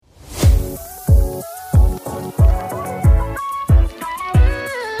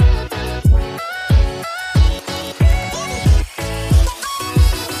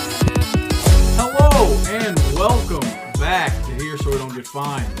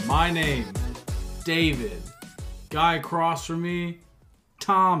My name, David. Guy across from me,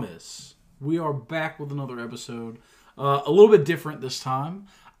 Thomas. We are back with another episode. A little bit different this time.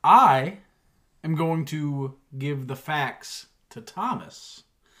 I am going to give the facts to Thomas,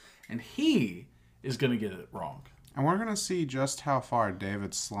 and he is going to get it wrong. And we're going to see just how far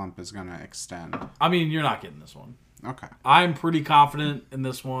David's slump is going to extend. I mean, you're not getting this one. Okay. I'm pretty confident in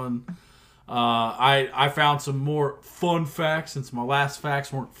this one. I found some more fun facts since my last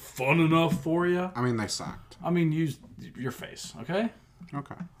facts weren't fun enough for you. I mean, they sucked. I mean, use your face, okay?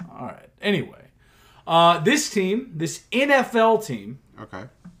 Okay. All right. Anyway, this NFL team. Okay.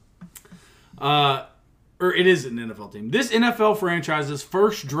 Or it is an NFL team. This NFL franchise's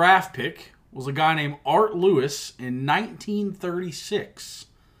first draft pick was a guy named Art Lewis in 1936,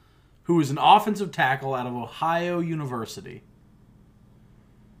 who was an offensive tackle out of Ohio University.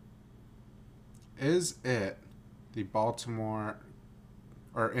 Is it the Baltimore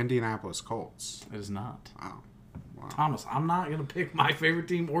or Indianapolis Colts? It is not. Wow. Thomas, I'm not going to pick my favorite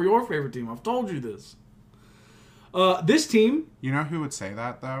team or your favorite team. I've told you this. This team... You know who would say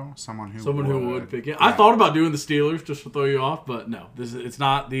that, though? Someone who would pick it. Yeah. I thought about doing the Steelers just to throw you off, but no. It's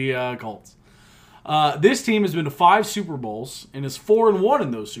not the Colts. This team has been to 5 Super Bowls and is 4-1 in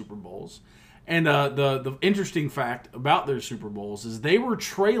those Super Bowls. And the interesting fact about their Super Bowls is they were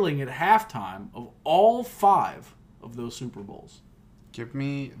trailing at halftime of all 5 of those Super Bowls. Give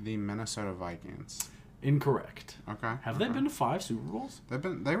me the Minnesota Vikings. Incorrect. Okay. Have they been to 5 Super Bowls?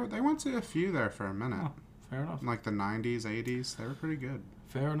 They went to a few there for a minute. Oh, fair enough. In like the 90s, 80s. They were pretty good.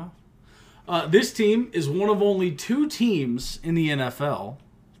 Fair enough. This team is one of only 2 teams in the NFL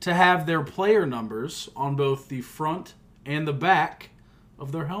to have their player numbers on both the front and the back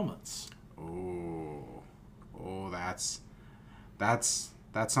of their helmets. Oh, that's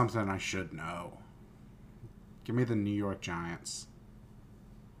something I should know. Give me the New York Giants.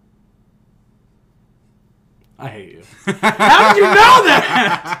 I hate you. How did you know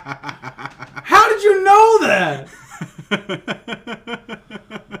that? How did you know that?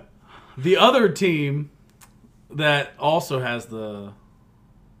 The other team that also has the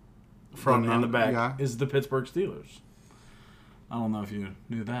front and the back is the Pittsburgh Steelers. I don't know if you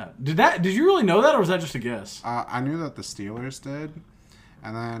knew that. Did you really know that, or was that just a guess? I knew that the Steelers did,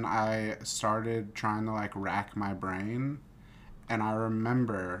 and then I started trying to rack my brain, and I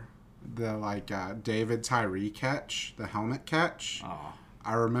remember the David Tyree catch, the helmet catch. Oh.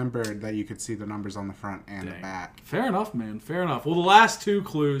 I remembered that you could see the numbers on the front and the back. Fair enough, man. Fair enough. Well, the last 2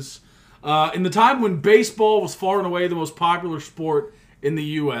 clues. In the time when baseball was far and away the most popular sport in the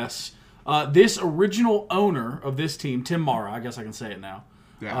U.S., this original owner of this team, Tim Mara, I guess I can say it now,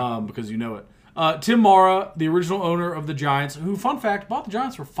 because you know it. Tim Mara, the original owner of the Giants, who, fun fact, bought the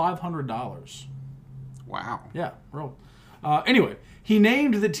Giants for $500. Wow. Yeah, real. Anyway, he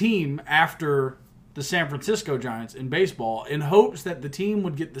named the team after the San Francisco Giants in baseball in hopes that the team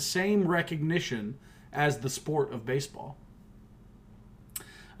would get the same recognition as the sport of baseball.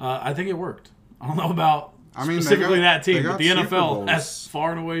 I think it worked. I don't know about specifically that team, but the NFL has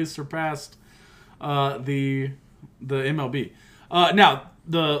far and away surpassed the MLB. Now,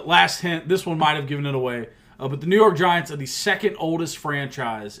 the last hint, this one might have given it away, but the New York Giants are the second oldest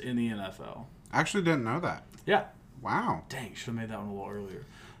franchise in the NFL. I actually didn't know that. Yeah. Wow. Dang, should have made that one a little earlier.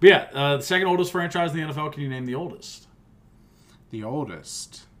 But yeah, the second oldest franchise in the NFL. Can you name the oldest? The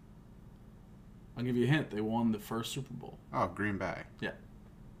oldest? I'll give you a hint. They won the first Super Bowl. Oh, Green Bay. Yeah.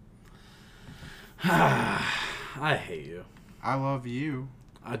 I hate you. I love you.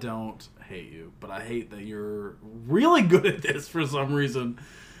 I don't hate you, but I hate that you're really good at this for some reason.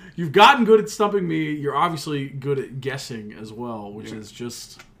 You've gotten good at stumping me. You're obviously good at guessing as well, which is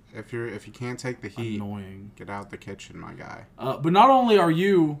just... If you can't take the heat, annoying. Get out the kitchen, my guy. But not only are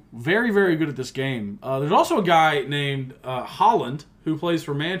you very, very good at this game, there's also a guy named Holland who plays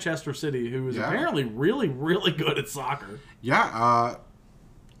for Manchester City who is apparently really, really good at soccer. Yeah,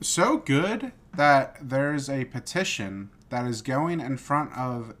 so good that there's a petition that is going in front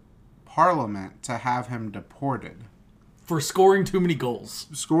of Parliament to have him deported. For scoring too many goals.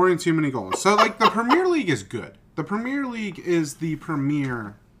 Scoring too many goals. So, the Premier League is good. The Premier League is the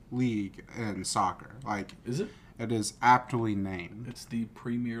premier league in soccer. Is it? It is aptly named. It's the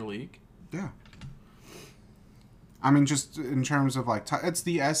Premier League? Yeah. I mean, just in terms of it's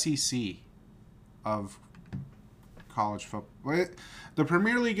the SEC of college football. The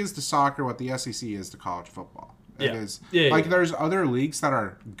Premier League is the soccer, what the SEC is to college football. It is. Yeah, there's other leagues that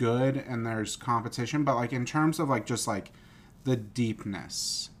are good and there's competition, but in terms of just the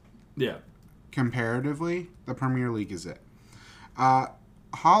deepness. Yeah. Comparatively, the Premier League is it.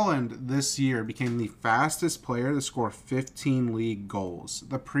 Holland this year became the fastest player to score 15 league goals.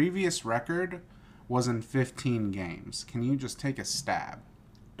 The previous record was in 15 games. Can you just take a stab?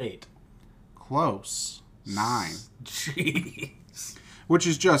 8. Close. 9. Jeez. Which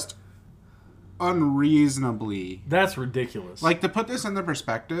is just unreasonably... That's ridiculous. Like, to put this into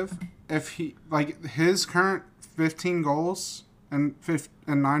perspective, if he... Like, his current 15 goals and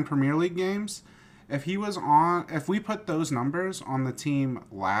 9 Premier League games... If we put those numbers on the team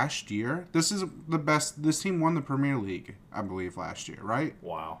last year, this is the best. This team won the Premier League, I believe, last year, right?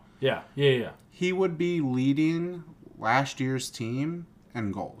 Wow. Yeah. He would be leading last year's team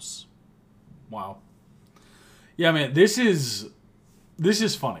in goals. Wow. Yeah, man, this is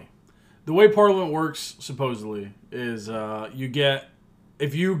funny. The way Parliament works, supposedly, is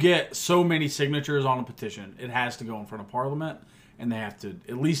if you get so many signatures on a petition, it has to go in front of Parliament, and they have to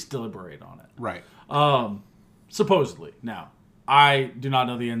at least deliberate on it. Right. Supposedly. Now, I do not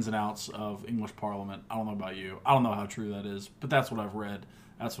know the ins and outs of English Parliament. I don't know about you. I don't know how true that is, but that's what I've read.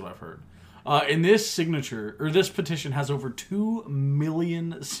 That's what I've heard. And this petition has over 2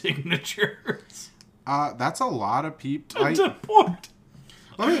 million signatures. That's a lot of people. To deport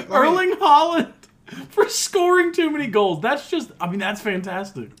Erling Haaland for scoring too many goals. That's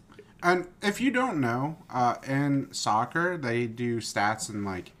fantastic. And if you don't know, in soccer, they do stats in,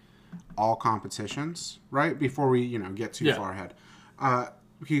 like, all competitions, right? Before we, get too far ahead.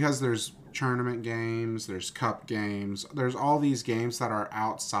 Because there's tournament games, there's cup games, there's all these games that are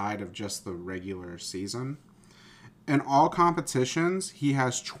outside of just the regular season. In all competitions, he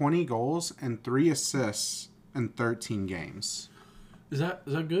has 20 goals and 3 assists in 13 games. Is that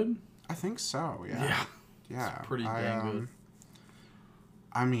good? I think so, yeah. Yeah. It's pretty dang good.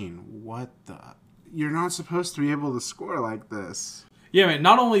 I mean, what the... You're not supposed to be able to score like this. Yeah, man,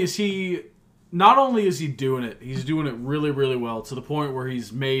 not only is he doing it, he's doing it really, really well, to the point where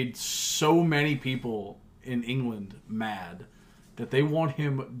he's made so many people in England mad that they want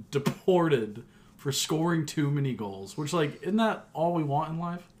him deported for scoring too many goals. Which, like, isn't that all we want in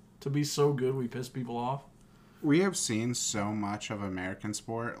life? To be so good we piss people off? We have seen so much of American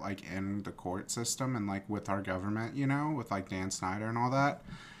sport, like, in the court system and, like, with our government, with, like, Dan Snyder and all that.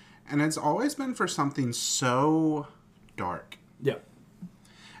 And it's always been for something so dark. Yeah.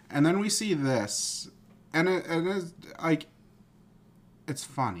 And then we see this, and it is, like, it's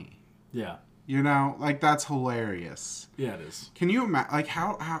funny. Yeah. Like, that's hilarious. Yeah, it is. Can you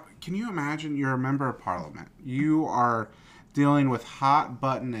can you imagine you're a member of Parliament? You are dealing with hot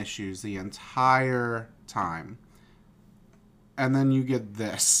button issues the entire time. And then you get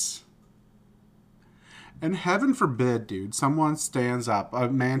this. And heaven forbid, dude, someone stands up, a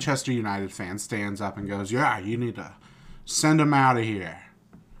Manchester United fan stands up and goes, yeah, you need to send him out of here.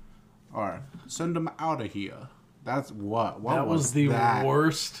 Or send him out of here. That's what? What that was the that?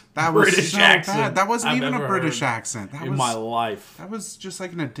 Worst that British was so accent bad. That wasn't I've even a British heard accent. That in was, my life. That was just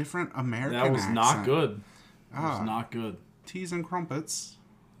like in a different American accent. That was not good. That was not good. Teas and crumpets.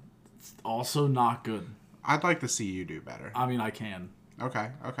 It's also not good. I'd like to see you do better. I mean, I can. Okay.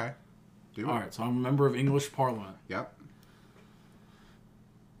 Do it. All right, so I'm a member of English Parliament. Yep.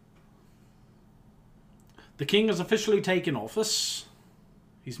 The King has officially taken office.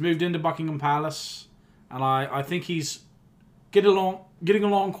 He's moved into Buckingham Palace, and I think he's getting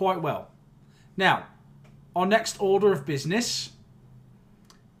along quite well. Now, our next order of business.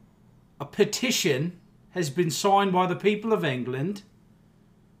 A petition has been signed by the people of England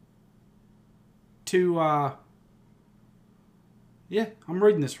to, I'm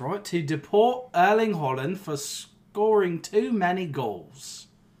reading this right, to deport Erling Haaland for scoring too many goals.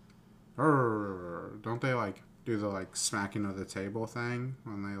 Don't they, like, do the, like, smacking of the table thing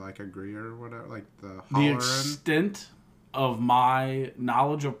when they, like, agree or whatever? Like, the hollering? The extent of my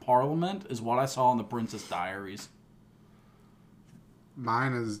knowledge of Parliament is what I saw in the Princess Diaries.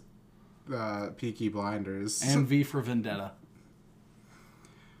 Mine is Peaky Blinders. And V for Vendetta.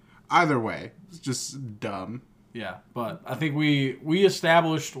 Either way, it's just dumb. Yeah, but I think we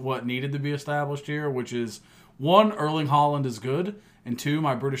established what needed to be established here, which is, 1, Erling Haaland is good, and 2,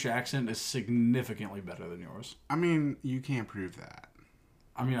 my British accent is significantly better than yours. I mean, you can't prove that.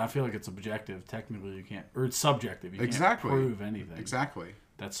 I mean, I feel like it's objective. Technically, you can't... Or it's subjective. You can't prove anything. Exactly.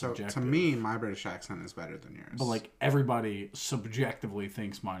 That's subjective. So, to me, my British accent is better than yours. But, like, everybody subjectively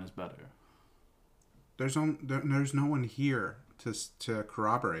thinks mine is better. There's no one here to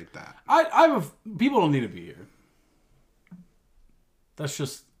corroborate that. People don't need to be here. That's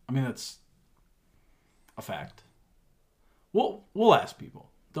just... I mean, that's a fact. We'll ask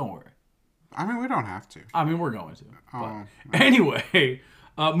people. Don't worry. I mean, we don't have to. I mean, we're going to. Oh, but anyway,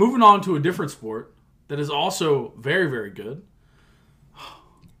 moving on to a different sport that is also very, very good.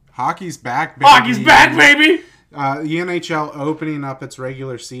 Hockey's back, baby. Hockey's back, baby! The NHL opening up its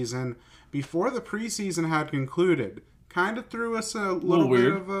regular season before the preseason had concluded. Kind of threw us a little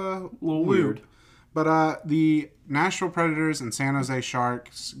bit of a little weird. But the Nashville Predators and San Jose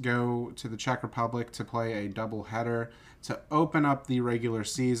Sharks go to the Czech Republic to play a doubleheader to open up the regular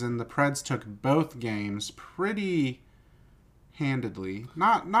season. The Preds took both games pretty handedly.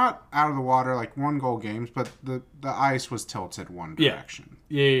 Not out of the water like 1-goal games, but the ice was tilted one direction.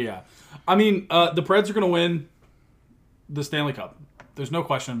 Yeah. I mean, the Preds are going to win the Stanley Cup. There's no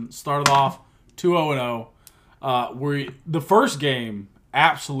question. Started off 2-0-0. The first game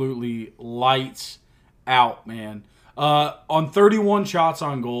absolutely lights out, man. On 31 shots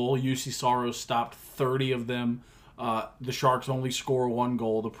on goal, UC Soros stopped 30 of them. The Sharks only score 1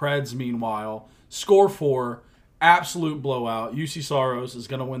 goal. The Preds, meanwhile, score 4. Absolute blowout. UC Soros is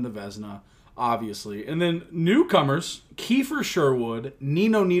going to win the Vezina, obviously. And then newcomers, Kiefer Sherwood,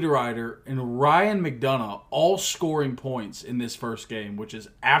 Nino Niederreiter, and Ryan McDonough all scoring points in this first game, which is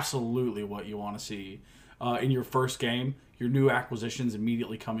absolutely what you want to see in your first game. Your new acquisitions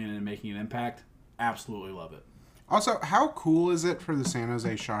immediately coming in and making an impact. Absolutely love it. Also, how cool is it for the San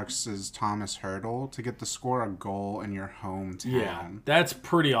Jose Sharks' Thomas Hertl to get to score a goal in your hometown? Yeah, that's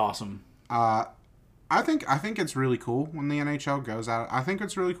pretty awesome. I think it's really cool when the NHL goes out. I think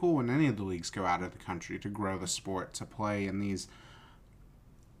it's really cool when any of the leagues go out of the country to grow the sport, to play in these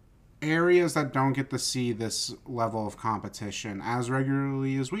areas that don't get to see this level of competition as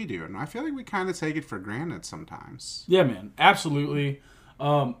regularly as we do. And I feel like we kind of take it for granted sometimes. Yeah, man, absolutely.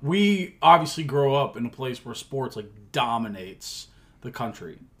 We obviously grow up in a place where sports dominates the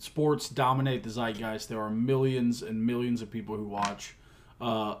country. Sports dominate the zeitgeist. There are millions and millions of people who watch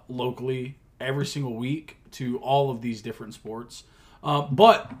locally every single week to all of these different sports.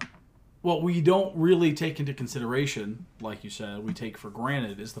 But what we don't really take into consideration, like you said, we take for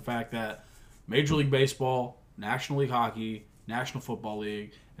granted, is the fact that Major League Baseball, National League Hockey, National Football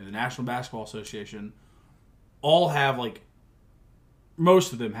League, and the National Basketball Association all have,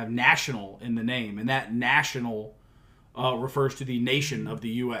 most of them have national in the name, and that national refers to the nation of the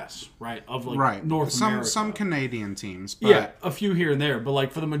U.S., right? Of North America. Some Canadian teams. But... Yeah, a few here and there.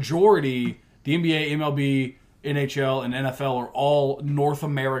 But for the majority, the NBA, MLB, NHL, and NFL are all North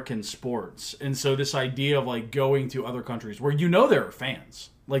American sports. And so this idea of going to other countries where there are fans.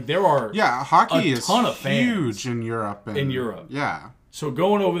 There are hockey a ton of fans huge in Europe. Yeah. So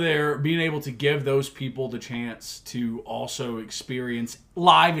going over there, being able to give those people the chance to also experience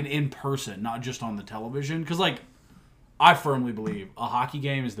live and in person, not just on the television. Because, I firmly believe a hockey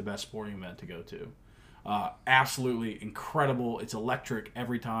game is the best sporting event to go to. Absolutely incredible. It's electric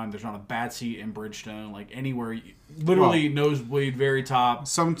every time. There's not a bad seat in Bridgestone. Anywhere, literally nosebleed, very top.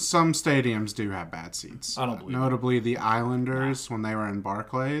 Some stadiums do have bad seats. I don't believe notably the Islanders, when they were in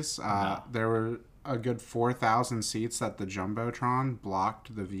Barclays, there were a good 4,000 seats that the Jumbotron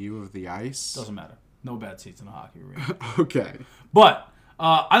blocked the view of the ice. Doesn't matter. No bad seats in a hockey arena. Okay. But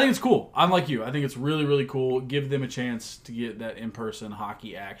I think it's cool. I'm like you. I think it's really, really cool. Give them a chance to get that in-person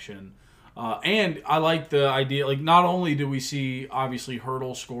hockey action. And I like the idea, not only do we see, obviously,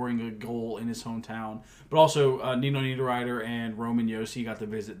 Hertl scoring a goal in his hometown, but also Nino Niederreiter and Roman Josi got to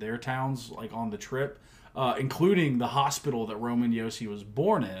visit their towns, on the trip, including the hospital that Roman Josi was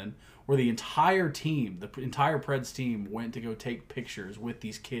born in, where the entire team, the entire Preds team, went to go take pictures with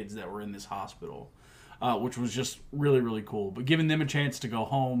these kids that were in this hospital, which was just really, really cool. But giving them a chance to go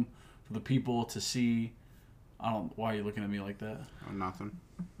home, for the people to see, why are you looking at me like that? Oh, nothing.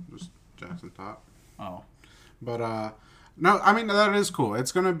 Just Jackson thought. Oh. But, no, I mean, that is cool.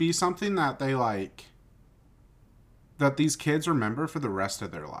 It's going to be something that they that these kids remember for the rest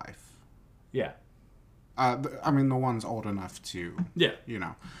of their life. Yeah. I mean, the ones old enough to, yeah,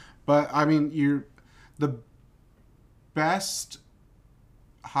 But, I mean, you're the best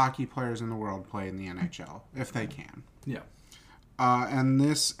hockey players in the world play in the NHL, if they can. Yeah. And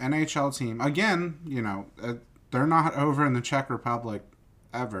this NHL team, again, they're not over in the Czech Republic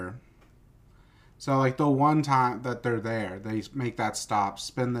ever. So, the one time that they're there, they make that stop,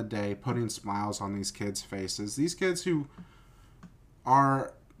 spend the day putting smiles on these kids' faces. These kids who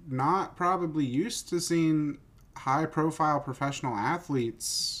are not probably used to seeing high-profile professional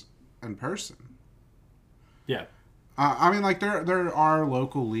athletes in person. Yeah. I mean, there are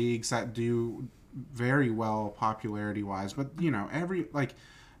local leagues that do very well popularity-wise, but,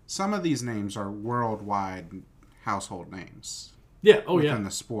 some of these names are worldwide household names. Yeah, within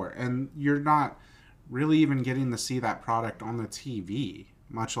the sport. And you're not really even getting to see that product on the TV,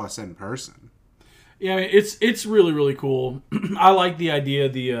 much less in person. Yeah, I mean, it's really, really cool. I like the idea,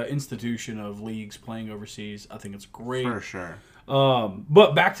 the institution of leagues playing overseas. I think it's great. For sure.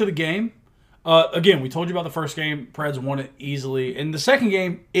 But back to the game. Again, we told you about the first game. Preds won it easily. In the second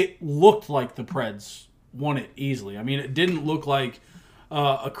game, it looked like the Preds won it easily. I mean, it didn't look like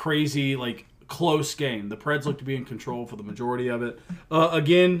a crazy, close game. The Preds looked to be in control for the majority of it.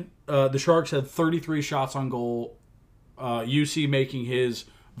 Again, the Sharks had 33 shots on goal. UC making his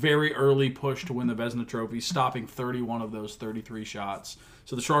very early push to win the Vezina Trophy, stopping 31 of those 33 shots.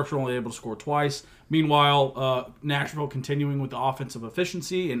 So the Sharks were only able to score twice. Meanwhile, Nashville continuing with the offensive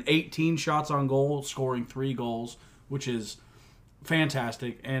efficiency and 18 shots on goal, scoring 3 goals, which is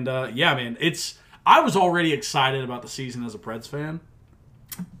fantastic. And yeah, man, I was already excited about the season as a Preds fan.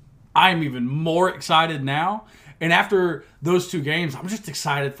 I'm even more excited now. And after those 2 games, I'm just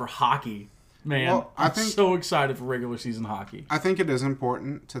excited for hockey. Man, well, I'm so excited for regular season hockey. I think it is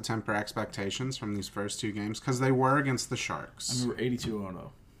important to temper expectations from these first 2 games because they were against the Sharks. I mean, we're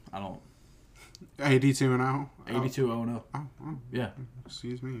 82-0. I don't... 82-0? 82-0. Oh, yeah.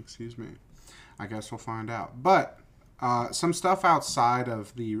 Excuse me. I guess we'll find out. But some stuff outside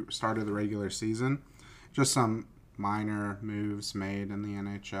of the start of the regular season, just some minor moves made in the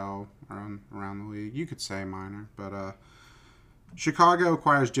NHL around the league. You could say minor, but... Chicago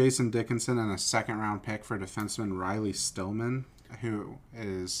acquires Jason Dickinson and a second-round pick for defenseman Riley Stillman, who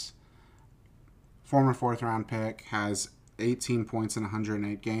is former fourth-round pick, has 18 points in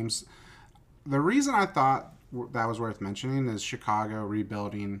 108 games. The reason I thought that was worth mentioning is Chicago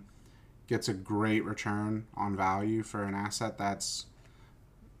rebuilding gets a great return on value for an asset that's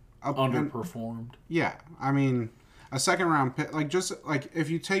underperformed. Yeah, I mean, a second-round pick, if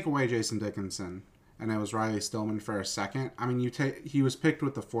you take away Jason Dickinson, and it was Riley Stillman for a second. I mean, he was picked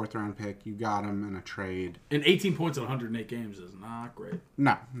with the 4th-round pick. You got him in a trade. And 18 points in 108 games is not great.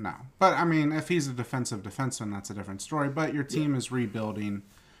 No. But, I mean, if he's a defensive defenseman, that's a different story. But your team is rebuilding.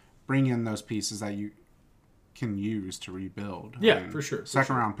 Bring in those pieces that you can use to rebuild. Yeah, I mean, for sure.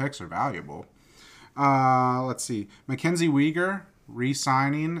 Second-round picks are valuable. Let's see. Mackenzie Weegar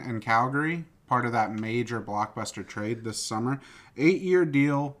re-signing in Calgary, part of that major blockbuster trade this summer. 8-year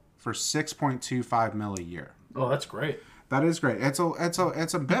deal for $6.25 million a year. Oh, that's great. That is great. It's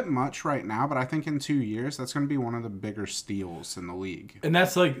a bit much right now, but I think in 2 years that's going to be one of the bigger steals in the league. And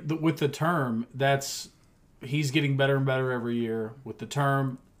that's with the term. He's getting better and better every year with the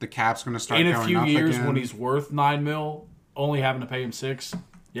term. The cap's going to start in going a few up years again. When he's worth $9 million, only having to pay him $6 million.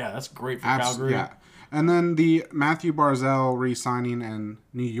 Yeah, that's great for Calgary. Yeah. And then the Matthew Barzal re-signing in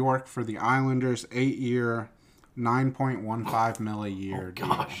New York for the Islanders, 8-year, $9.15 million a year. Oh,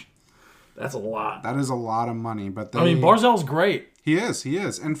 gosh. That's a lot. That is a lot of money. But Barzal's great. He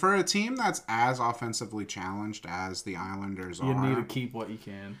is. And for a team that's as offensively challenged as the Islanders you need to keep what you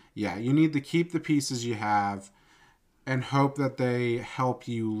can. Yeah, you need to keep the pieces you have and hope that they help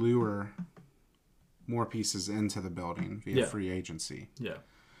you lure more pieces into the building via free agency. Yeah.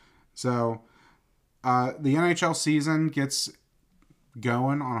 So the NHL season gets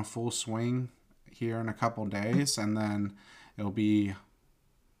going on a full swing here in a couple days, and then it'll be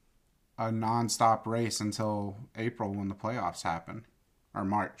a nonstop race until April when the playoffs happen, or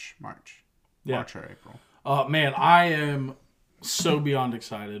March or April. Man, I am so beyond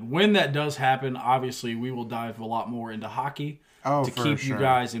excited. When that does happen, obviously we will dive a lot more into hockey to keep you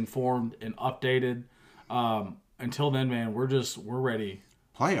guys informed and updated. Until then, man, we're ready.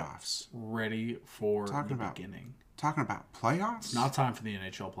 Playoffs. Ready for the beginning. Talking about playoffs? It's not time for the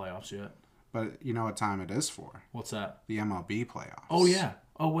NHL playoffs yet. But you know what time it is for? What's that? The MLB playoffs. Oh, yeah.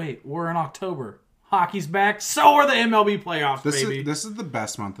 Oh, wait. We're in October. Hockey's back. So are the MLB playoffs, baby. This is the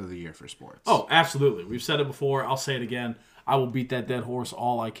best month of the year for sports. Oh, absolutely. We've said it before. I'll say it again. I will beat that dead horse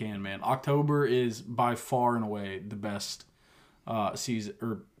all I can, man. October is by far and away the best season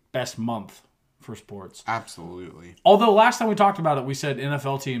or best month for sports. Absolutely. Although last time we talked about it, we said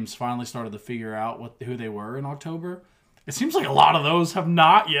NFL teams finally started to figure out who they were in October. It seems like a lot of those have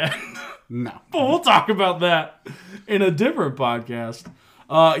not yet. No. But we'll talk about that in a different podcast.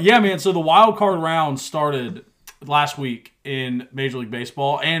 Yeah, man. So the wild card round started last week in Major League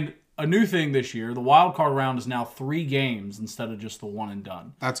Baseball, and a new thing this year, the wild card round is now 3 games instead of just the one and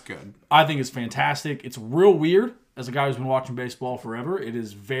done. That's good. I think it's fantastic. It's real weird. As a guy who's been watching baseball forever, it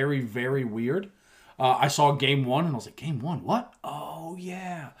is very, very weird. I saw Game 1, and I was like, Game 1? What? Oh,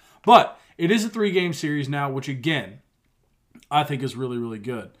 yeah. But it is a 3-game series now, which, again, I think is really, really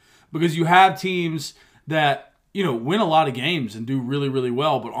good. Because you have teams that, win a lot of games and do really, really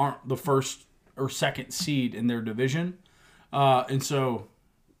well, but aren't the first or second seed in their division. And so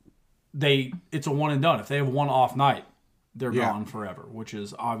it's a one and done. If they have one off night, they're gone forever, which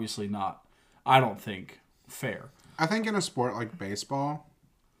is obviously not, I don't think, fair. I think in a sport like baseball,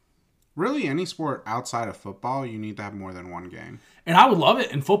 Really, any sport outside of football, you need to have more than one game. And I would love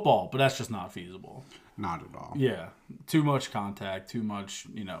it in football, but that's just not feasible. Not at all. Yeah. Too much contact, too much,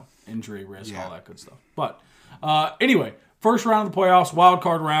 injury risk, all that good stuff. But anyway, first round of the playoffs, wild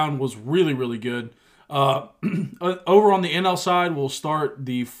card round was really, really good. Over on the NL side, we'll start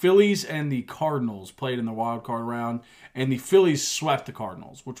the Phillies and the Cardinals played in the wild card round, and the Phillies swept the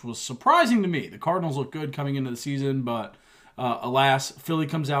Cardinals, which was surprising to me. The Cardinals look good coming into the season, but alas, Philly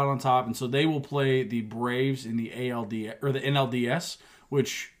comes out on top, and so they will play the Braves in the NLDS,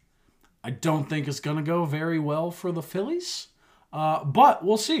 which I don't think is going to go very well for the Phillies, but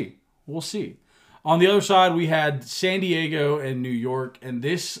we'll see. We'll see. On the other side, we had San Diego and New York, and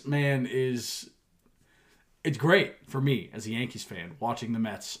this, man, it's great for me as a Yankees fan watching the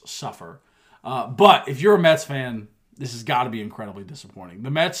Mets suffer. But if you're a Mets fan, this has got to be incredibly disappointing.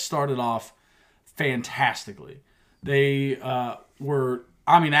 The Mets started off fantastically. They were,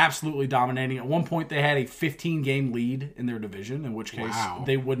 absolutely dominating. At one point, they had a 15-game lead in their division, in which case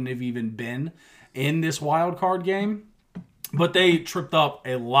they wouldn't have even been in this wild card game. But they tripped up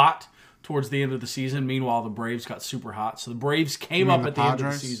a lot towards the end of the season. Meanwhile, the Braves got super hot. So the Braves came up at the end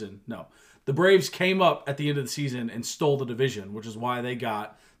of the season. No. The Braves came up at the end of the season and stole the division, which is why they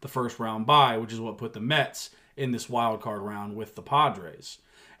got the first round bye, which is what put the Mets in this wild card round with the Padres.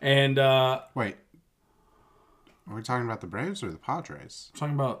 And wait, are we talking about the Braves or the Padres? I'm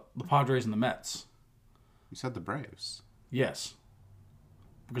talking about the Padres and the Mets. You said the Braves. Yes,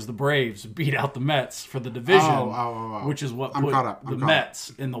 because the Braves beat out the Mets for the division, which is what put the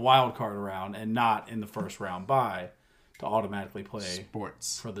Mets in the wild card round and not in the first round bye to automatically play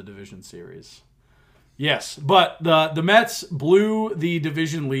sports for the division series. Yes, but the Mets blew the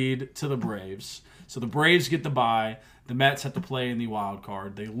division lead to the Braves. So the Braves get the bye. The Mets have to play in the wild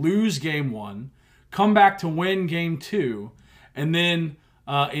card. They lose game 1, come back to win game 2, and then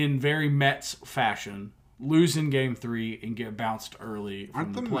in very Mets fashion, lose in game 3 and get bounced early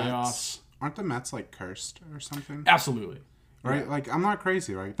from the playoffs. Aren't the Mets like cursed or something? Absolutely. Right? Yeah. Like, I'm not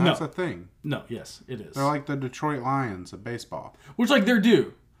crazy, right? That's a thing. No, yes, it is. They're like the Detroit Lions of baseball. Which, like, they're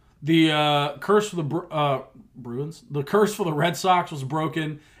due. The curse for the Bruins, the curse for the Red Sox was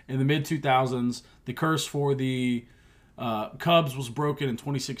broken in the mid-2000s. The curse for the Cubs was broken in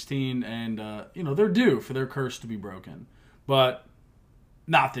 2016. And, they're due for their curse to be broken. But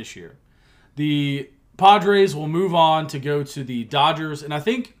not this year. The Padres will move on to go to the Dodgers. And I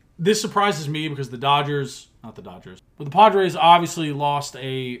think this surprises me because the Padres obviously lost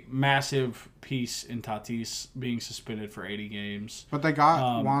a massive piece in Tatis being suspended for 80 games. But they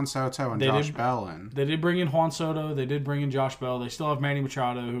got Juan Soto and Josh Bell in. They did bring in Juan Soto. They did bring in Josh Bell. They still have Manny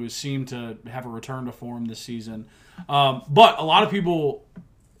Machado, who has seemed to have a return to form this season. But a lot of people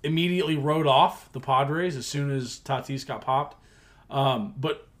immediately wrote off the Padres as soon as Tatis got popped.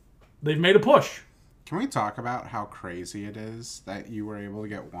 But they've made a push. Can we talk about how crazy it is that you were able to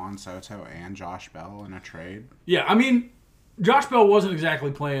get Juan Soto and Josh Bell in a trade? Yeah, Josh Bell wasn't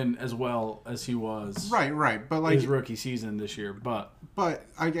exactly playing as well as he was. Right, but like his rookie season this year, but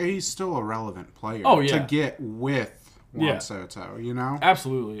he's still a relevant player. Oh, yeah. To get with Juan Soto,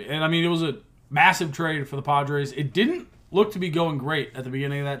 Absolutely, and it was a massive trade for the Padres. It didn't look to be going great at the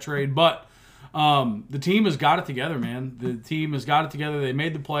beginning of that trade, but the team has got it together, man. The team has got it together. They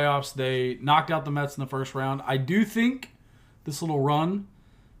made the playoffs. They knocked out the Mets in the first round. I do think this little run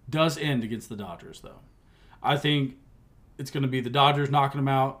does end against the Dodgers, though. I think it's going to be the Dodgers knocking them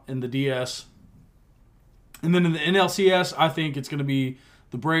out in the DS. And then in the NLCS, I think it's going to be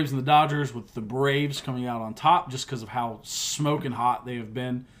the Braves and the Dodgers, with the Braves coming out on top just because of how smoking hot they have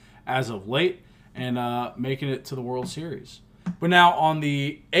been as of late and making it to the World Series. But now on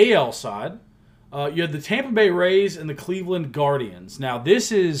the AL side, you had the Tampa Bay Rays and the Cleveland Guardians. Now,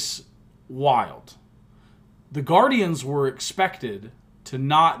 this is wild. The Guardians were expected to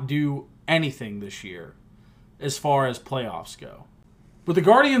not do anything this year as far as playoffs go. But the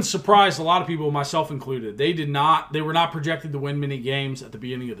Guardians surprised a lot of people, myself included. They were not projected to win many games at the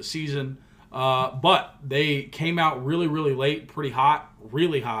beginning of the season. But they came out really, really late, pretty hot,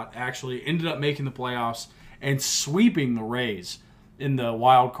 really hot, actually. Ended up making the playoffs and sweeping the Rays in the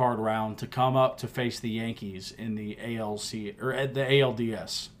wild card round to come up to face the Yankees in the at the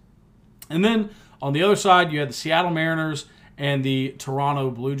ALDS. And then on the other side, you had the Seattle Mariners and the Toronto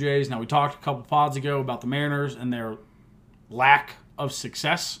Blue Jays. Now, we talked a couple pods ago about the Mariners and their lack of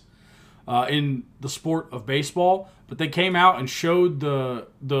success in the sport of baseball, but they came out and showed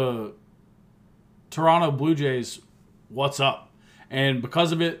the Toronto Blue Jays what's up. And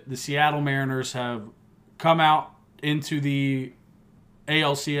because of it, the Seattle Mariners have come out into the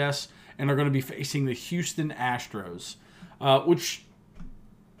ALCS and are going to be facing the Houston Astros, which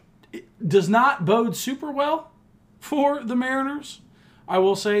it does not bode super well for the Mariners. I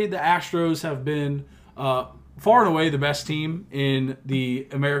will say the Astros have been far and away the best team in the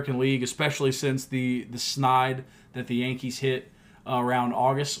American League, especially since the snide that the Yankees hit around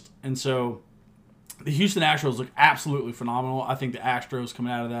August. And so the Houston Astros look absolutely phenomenal. I think the Astros come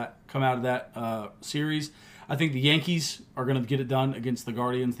out of that series. I think the Yankees are going to get it done against the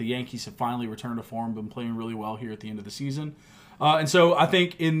Guardians. The Yankees have finally returned to form, been playing really well here at the end of the season. And so I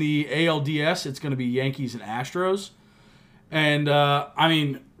think in the ALDS, it's going to be Yankees and Astros. And, I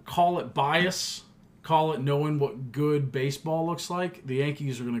mean, call it bias, call it knowing what good baseball looks like. The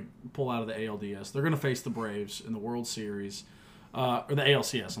Yankees are going to pull out of the ALDS. They're going to face the Braves in the World Series, or the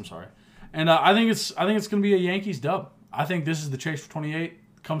ALCS, I'm sorry. And I think it's going to be a Yankees dub. I think this is the chase for 28.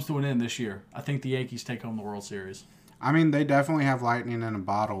 Comes to an end this year. I think the Yankees take home the World Series. I mean, they definitely have lightning in a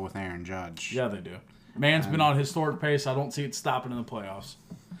bottle with Aaron Judge. Yeah, they do. Man's been on a historic pace. I don't see it stopping in the playoffs.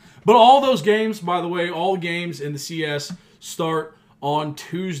 But all those games, by the way, all games in the CS start on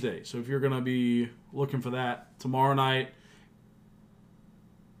Tuesday. So if you're going to be looking for that tomorrow night,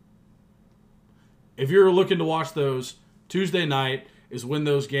 if you're looking to watch those, Tuesday night is when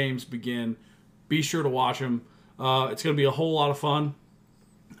those games begin. Be sure to watch them. It's going to be a whole lot of fun.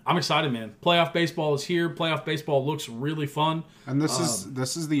 I'm excited, man. Playoff baseball is here. Playoff baseball looks really fun. And this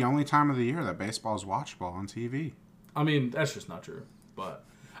is the only time of the year that baseball is watchable on TV. I mean, that's just not true. But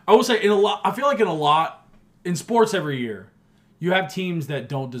I will say I feel like in sports every year, you have teams that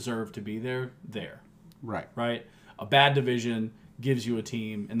don't deserve to be there. Right? A bad division gives you a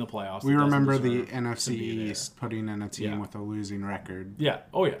team in the playoffs. We remember the NFC East putting in a team with a losing record. Yeah.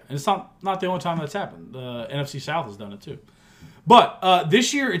 Oh, yeah. And it's not the only time that's happened. The NFC South has done it too. But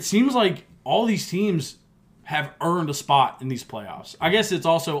this year, it seems like all these teams have earned a spot in these playoffs. I guess it's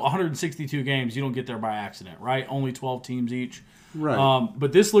also 162 games. You don't get there by accident, right? Only 12 teams each. Right.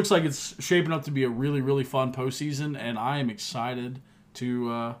 But this looks like it's shaping up to be a really, really fun postseason, and I am excited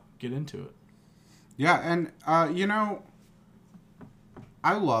to get into it. Yeah, and,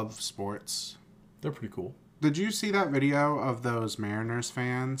 I love sports. They're pretty cool. Did you see that video of those Mariners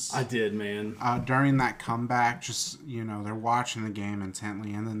fans? I did, man. During that comeback, just, they're watching the game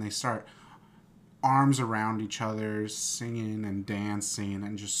intently, and then they start arms around each other, singing and dancing,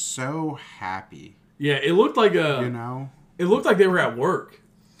 and just so happy. Yeah, it looked like it looked like they were at work.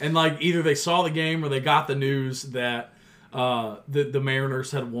 And, like, either they saw the game or they got the news that the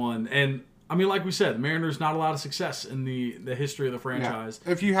Mariners had won. And, I mean, like we said, the Mariners not a lot of success in the history of the franchise.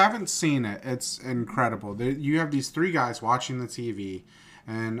 Yeah. If you haven't seen it, it's incredible. You have these three guys watching the TV,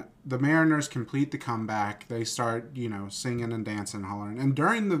 and the Mariners complete the comeback. They start, singing and dancing and hollering.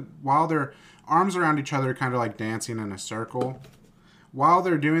 And while their arms around each other, kind of like dancing in a circle, while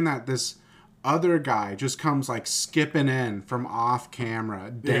they're doing that, this other guy just comes like skipping in from off camera,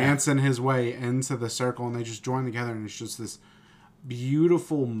 dancing his way into the circle, and they just join together, and it's just this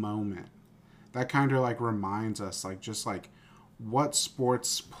beautiful moment. That kind of like reminds us what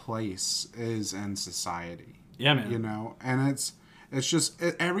sports place is in society. Yeah, man. And it's just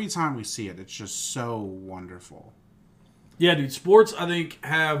every time we see it, it's just so wonderful. Yeah, dude. Sports, I think,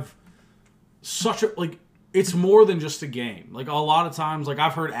 have such it's more than just a game. Like a lot of times, like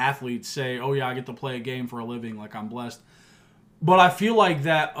I've heard athletes say, "Oh yeah, I get to play a game for a living. Like I'm blessed." But I feel like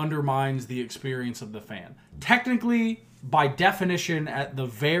that undermines the experience of the fan. Technically, by definition, at the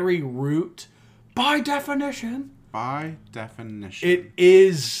very root. By definition, it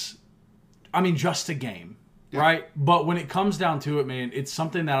is, just a game, right? But when it comes down to it, man, it's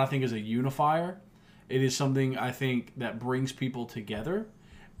something that I think is a unifier. It is something I think that brings people together.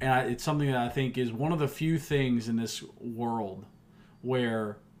 And it's something that I think is one of the few things in this world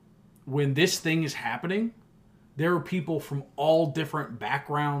where when this thing is happening, there are people from all different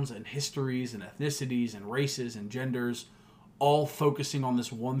backgrounds and histories and ethnicities and races and genders all focusing on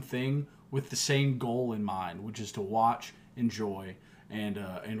this one thing with the same goal in mind, which is to watch, enjoy, and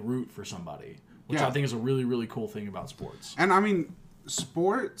root for somebody, which I think is a really, really cool thing about sports. And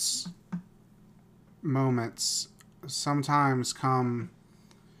sports moments sometimes come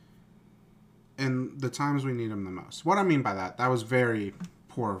in the times we need them the most. What I mean by that was very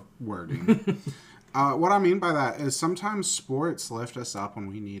poor wording. What I mean by that is sometimes sports lift us up when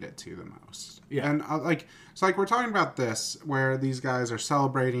we need it to the most. Yeah. And we're talking about this, where these guys are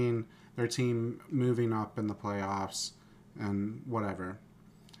celebrating their team moving up in the playoffs and whatever.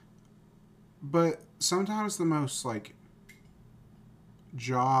 But sometimes the most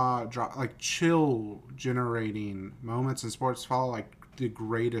chill generating moments in sports follow the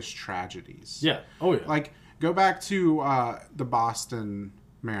greatest tragedies. Yeah. Oh yeah. Go back to the Boston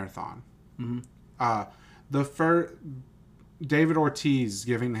Marathon. Mm-hmm. David Ortiz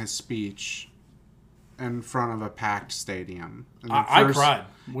giving his speech in front of a packed stadium. I cried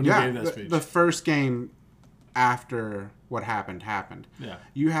when he gave that speech. The first game after what happened. Yeah.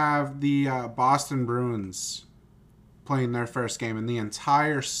 You have the Boston Bruins playing their first game and the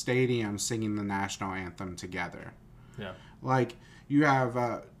entire stadium singing the national anthem together. Yeah. Like, you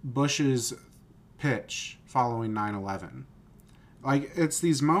have Bush's pitch following 9/11. Like, it's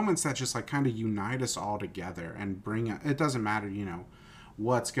these moments that just, like, kind of unite us all together and bring it doesn't matter, you know,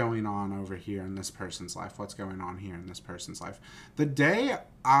 what's going on over here in this person's life, what's going on here in this person's life. The day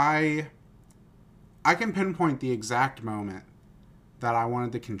I can pinpoint the exact moment that I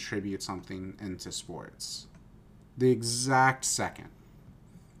wanted to contribute something into sports. The exact second.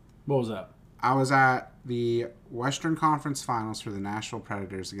 What was that? I was at the Western Conference Finals for the Nashville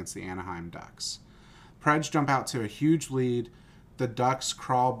Predators against the Anaheim Ducks. Preds jump out to a huge lead. The Ducks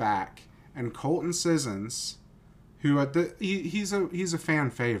crawl back, and Colton Sissons, who he's a fan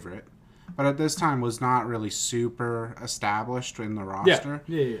favorite, but at this time was not really super established in the roster.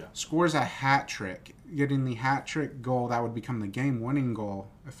 Yeah. Scores a hat trick, getting the hat trick goal that would become the game-winning goal,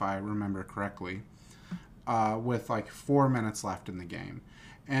 if I remember correctly, with like 4 minutes left in the game.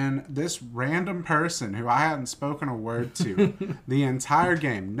 And this random person who I hadn't spoken a word to the entire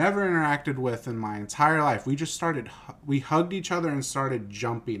game, never interacted with in my entire life, we hugged each other and started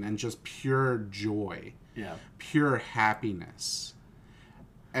jumping and just pure joy. Yeah. Pure happiness.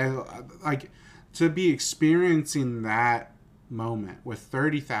 And like, to be experiencing that moment with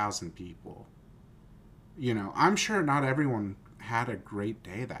 30,000 people, you know, I'm sure not everyone had a great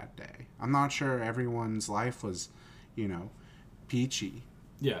day that day. I'm not sure everyone's life was, you know, peachy.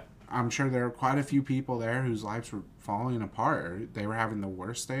 Yeah. I'm sure there are quite a few people there whose lives were falling apart. Or they were having the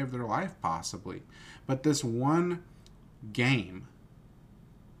worst day of their life, possibly. But this one game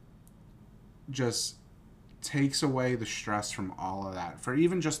just takes away the stress from all of that for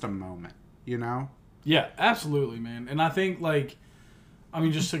even just a moment, you know? Yeah, absolutely, man. And I think, like, I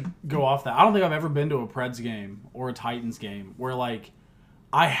mean, just to go off that, I don't think I've ever been to a Preds game or a Titans game where, like,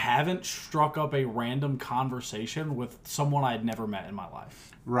 I haven't struck up a random conversation with someone I'd never met in my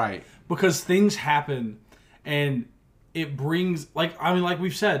life. Right. Because things happen and it brings, like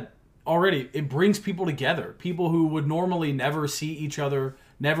we've said already, it brings people together. People who would normally never see each other,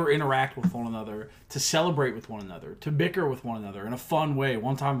 never interact with one another, to celebrate with one another, to bicker with one another in a fun way.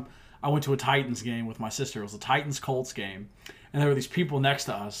 One time I went to a Titans game with my sister. It was a Titans-Colts game. And there were these people next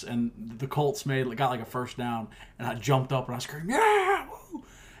to us, and the Colts got like a first down, and I jumped up and I screamed, "Yeah!" Woo!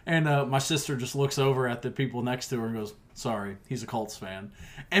 And my sister just looks over at the people next to her and goes, "Sorry, he's a Colts fan."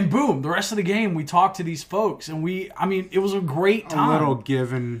 And boom, the rest of the game, we talked to these folks, and it was a great time. A little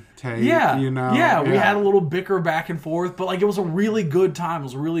give and take, you know? Yeah, we had a little bicker back and forth, but like it was a really good time. It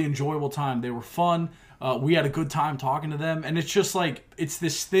was a really enjoyable time. They were fun. We had a good time talking to them, and it's just like, it's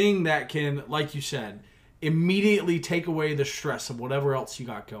this thing that can, like you said, immediately take away the stress of whatever else you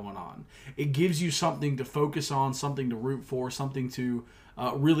got going on. It gives you something to focus on, something to root for, something to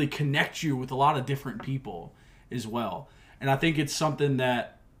really connect you with a lot of different people as well. And I think it's something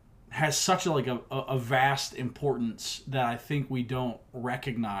that has such a vast importance that I think we don't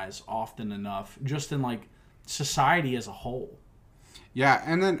recognize often enough, just in like society as a whole. Yeah,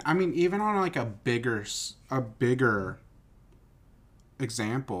 and then I mean, even on like a bigger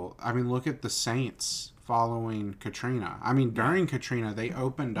example, I mean, look at the Saints following Katrina. I mean, during Katrina, they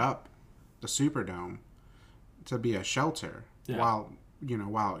opened up the Superdome to be a shelter while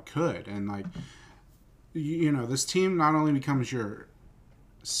it could, and like, you know, this team not only becomes your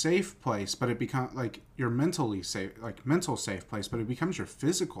safe place, but it becomes like your mental safe place, but it becomes your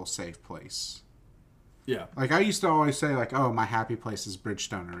physical safe place. Yeah. Like, I used to always say, like, oh, my happy place is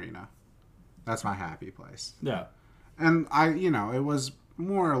Bridgestone Arena. That's my happy place. Yeah. And it was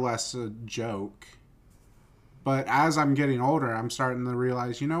more or less a joke. But as I'm getting older, I'm starting to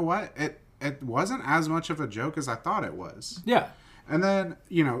realize, you know what? It wasn't as much of a joke as I thought it was. Yeah. And then,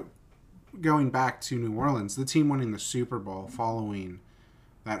 you know, going back to New Orleans, the team winning the Super Bowl following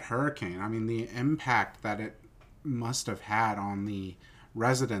that hurricane, I mean, the impact that it must have had on the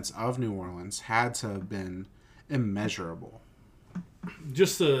residents of New Orleans had to have been immeasurable.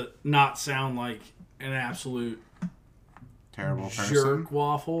 Just to not sound like an absolute terrible person. Jerk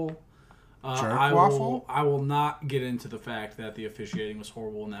waffle. I will not get into the fact that the officiating was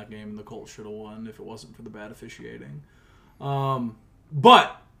horrible in that game and the Colts should have won if it wasn't for the bad officiating.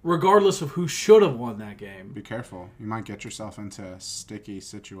 But regardless of who should have won that game, be careful. You might get yourself into a sticky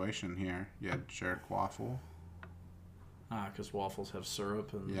situation here. You jerk waffle. Because waffles have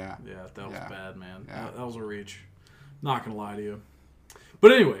syrup. And yeah, that was bad, man. Yeah. That was a reach. Not going to lie to you.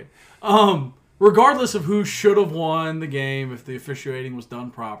 But anyway, regardless of who should have won the game, if the officiating was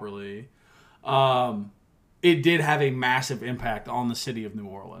done properly, it did have a massive impact on the city of New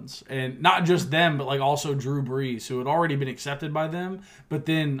Orleans. And not just them, but like also Drew Brees, who had already been accepted by them, but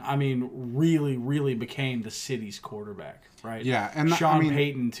then, I mean, really, really became the city's quarterback, right? Yeah. And Sean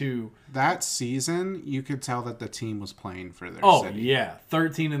Payton, too. That season, you could tell that the team was playing for their city. Oh, yeah.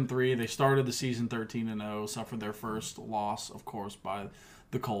 13-3. They started the season 13-0, suffered their first loss, of course, by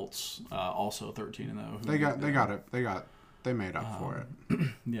the Colts, also 13-0. They made up for it.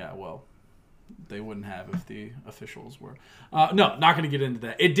 Yeah, well, they wouldn't have if the officials were. No, not going to get into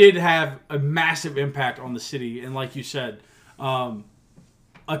that. It did have a massive impact on the city, and like you said, a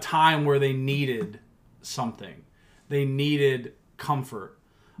time where they needed something. They needed comfort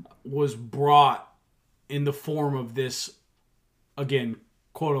was brought in the form of this, again,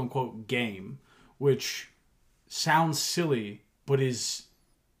 quote-unquote game, which sounds silly, but is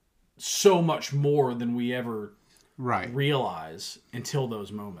so much more than we ever realize until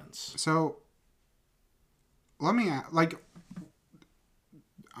those moments. So, let me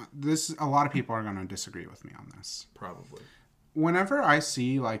this. A lot of people are going to disagree with me on this. Probably. Whenever I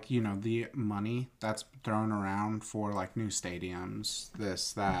see the money that's thrown around for like new stadiums,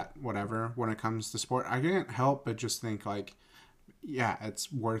 this, that, whatever, when it comes to sport, I can't help but just think yeah,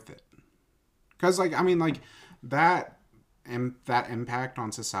 it's worth it. Because that impact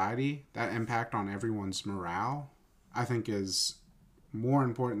on society, that impact on everyone's morale, I think is more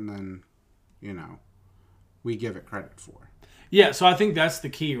important than, we give it credit for. Yeah, so I think that's the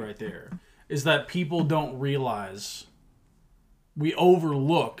key right there, is that people don't realize, we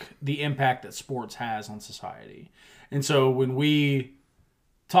overlook the impact that sports has on society. And so when we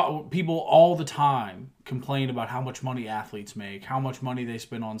talk, people all the time complain about how much money athletes make, how much money they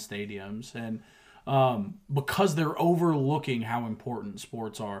spend on stadiums, and because they're overlooking how important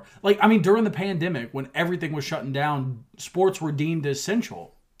sports are. During the pandemic, when everything was shutting down, sports were deemed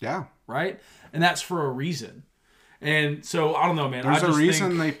essential. Yeah. Right? And that's for a reason. And so, I don't know, man. There's a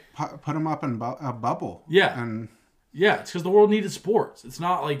reason they put them up in a bubble. Yeah. Yeah, it's because the world needed sports. It's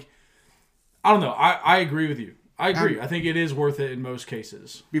not like... I don't know. I agree with you. I agree. I think it is worth it in most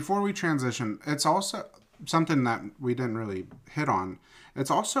cases. Before we transition, it's also something that we didn't really hit on. It's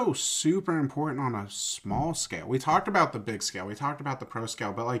also super important on a small scale. We talked about the big scale. We talked about the pro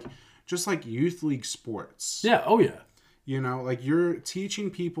scale. But just youth league sports. Yeah. Oh, yeah. You're teaching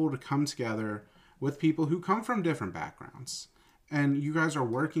people to come together with people who come from different backgrounds. And you guys are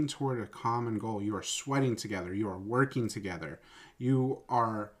working toward a common goal. You are sweating together. You are working together. You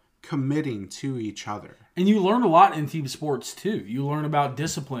are committing to each other. And you learn a lot in team sports, too. You learn about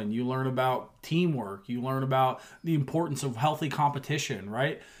discipline. You learn about teamwork. You learn about the importance of healthy competition,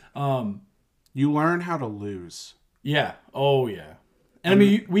 right? You learn how to lose. Yeah. Oh, yeah. And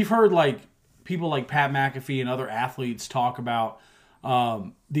we've heard people like Pat McAfee and other athletes talk about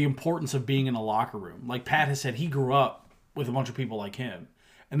the importance of being in a locker room. Like Pat has said, he grew up with a bunch of people like him.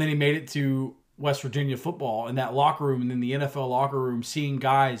 And then he made it to West Virginia football in that locker room, and then the NFL locker room, seeing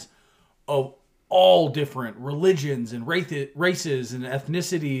guys of all different religions and races and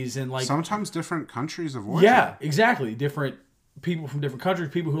ethnicities and sometimes different countries of origin. Yeah, exactly. Different people from different countries,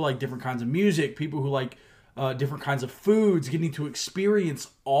 people who like different kinds of music, people who like different kinds of foods. Getting to experience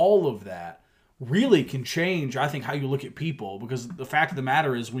all of that really can change, I think, how you look at people, because the fact of the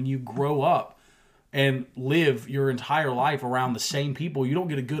matter is, when you grow up and live your entire life around the same people, you don't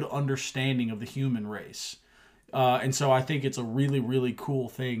get a good understanding of the human race. And so I think it's a really, really cool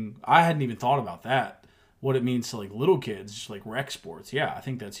thing. I hadn't even thought about that, what it means to little kids, just rec sports. Yeah, I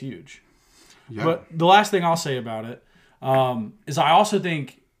think that's huge. Yeah. But the last thing I'll say about it is I also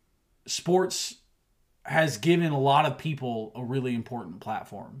think sports has given a lot of people a really important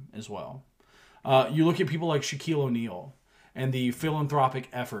platform as well. You look at people like Shaquille O'Neal and the philanthropic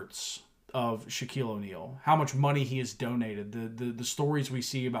efforts of Shaquille O'Neal, how much money he has donated, the stories we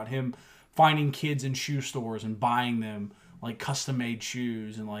see about him finding kids in shoe stores and buying them custom-made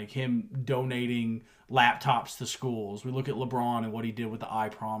shoes, and him donating laptops to schools. We look at LeBron and what he did with the I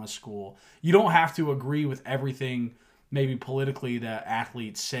Promise School. You don't have to agree with everything maybe politically that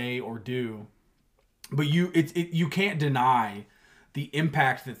athletes say or do, but you can't deny the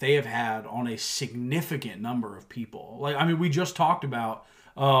impact that they have had on a significant number of people. We just talked about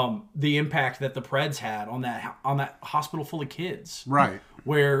the impact that the Preds had on that hospital full of kids, right?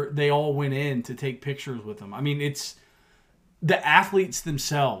 Where they all went in to take pictures with them. It's the athletes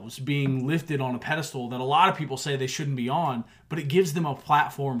themselves being lifted on a pedestal that a lot of people say they shouldn't be on, but it gives them a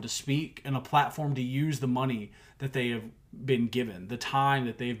platform to speak and a platform to use the money that they have been given, the time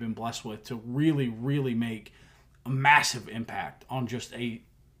that they've been blessed with, to really, really make a massive impact on just a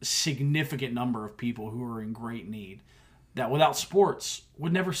significant number of people who are in great need that without sports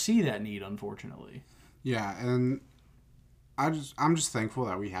would never see that need, unfortunately. Yeah, and I'm just thankful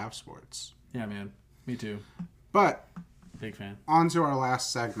that we have sports. Yeah, man. Me too. But big fan. On to our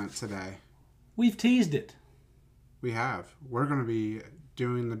last segment today. We've teased it. We have. We're going to be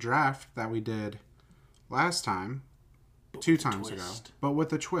doing the draft that we did last time, 2 times ago, but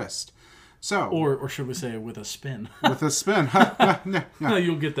with a twist. So, or should we say with a spin? With a spin. No,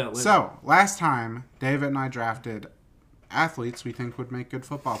 you'll get that later. So, last time, David and I drafted athletes we think would make good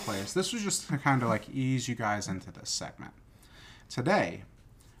football players. This was just to kind of like ease you guys into this segment. Today,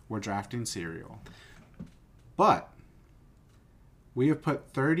 we're drafting cereal. But we have put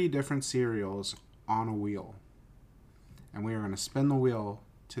 30 different cereals on a wheel. And we are going to spin the wheel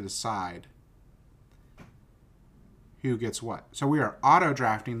to decide who gets what. So we are auto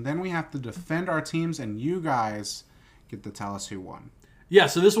drafting. Then we have to defend our teams, and you guys get to tell us who won. Yeah,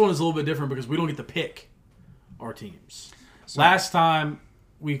 so this one is a little bit different because we don't get to pick our teams. So, last time,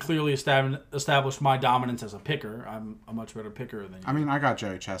 we clearly established my dominance as a picker. I'm a much better picker than you. I mean, I got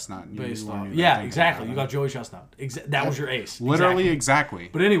Joey Chestnut. Yeah, exactly. You got Joey Chestnut. That was your ace. Literally, exactly.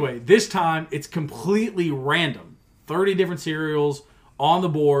 But anyway, this time, it's completely random. 30 different cereals on the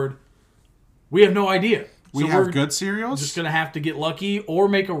board. We have no idea. We have good cereals? Just going to have to get lucky or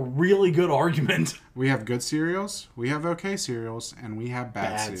make a really good argument. We have good cereals, we have okay cereals, and we have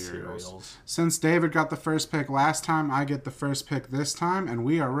bad cereals. Since David got the first pick last time, I get the first pick this time, and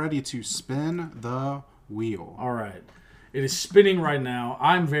we are ready to spin the wheel. All right. It is spinning right now.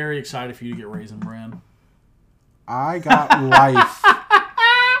 I'm very excited for you to get Raisin Bran. I got life.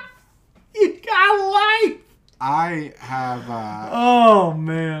 You got life! I have... oh,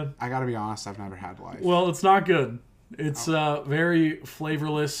 man. I gotta be honest, I've never had life. Well, it's not good. It's very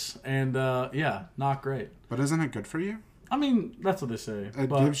flavorless and, not great. But isn't it good for you? I mean, that's what they say.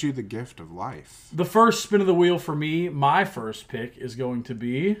 It gives you the gift of life. The first spin of the wheel for me, my first pick is going to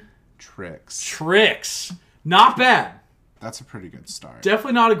be... Trix. Not bad. That's a pretty good start.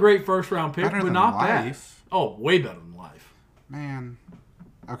 Definitely not a great first-round pick, better but than not life. bad. Oh, way better than life. Man...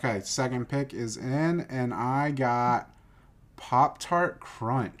 Okay, second pick is in, and I got Pop-Tart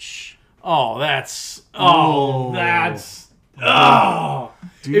Crunch. Oh, that's... Do you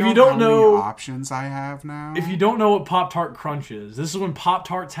know how many options I have now? If you don't know what Pop-Tart Crunch is, this is when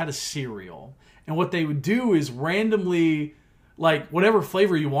Pop-Tarts had a cereal. And what they would do is randomly, like, whatever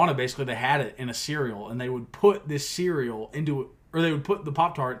flavor you wanted, basically, they had it in a cereal. And they would put this cereal into... Or they would put the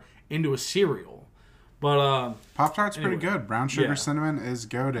Pop-Tart into a cereal. But Pop-Tart's pretty good. Brown sugar cinnamon is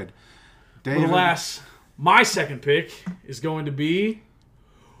goated. David. My second pick is going to be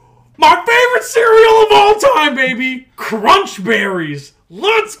my favorite cereal of all time, baby, Crunch Berries.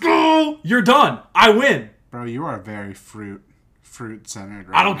 Let's go! You're done. I win. Bro, you are very fruit centered.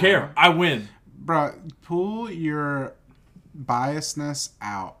 I don't care. I win. Bro, pull your biasness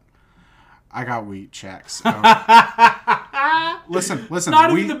out. I got Wheat Chex. Listen.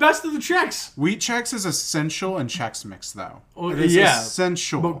 Not even the best of the Chex. Wheat Chex is essential in Chex Mix, though. Well, it is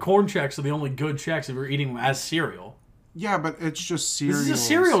essential. But Corn Chex are the only good Chex if you're eating them as cereal. Yeah, but it's just cereals. This is a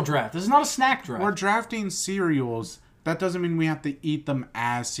cereal draft. This is not a snack draft. We're drafting cereals. That doesn't mean we have to eat them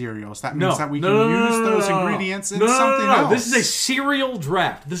as cereals. That means that we can use those ingredients in something else. This is a cereal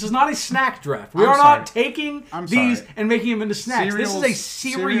draft. This is not a snack draft. We are not taking these and making them into snacks. This is a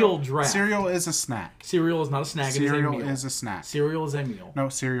cereal draft. Cereal is a snack. Cereal is not a snack. Cereal is a snack. Cereal is a meal. No,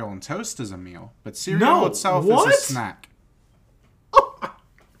 cereal and toast is a meal. But cereal itself is a snack.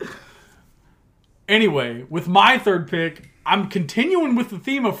 Anyway, with my third pick, I'm continuing with the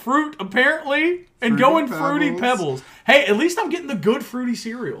theme of fruit, apparently, and going Fruity Pebbles. Hey, at least I'm getting the good fruity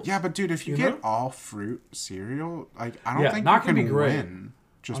cereals. Yeah, but dude, if you get all fruit cereal, like I don't think you can win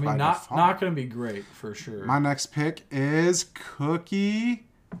just by default. Not going to be great, for sure. My next pick is Cookie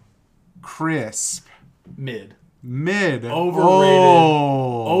Crisp. Mid. Overrated.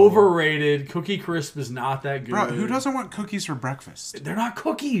 Overrated. Cookie Crisp is not that good. Bro, who doesn't want cookies for breakfast? They're not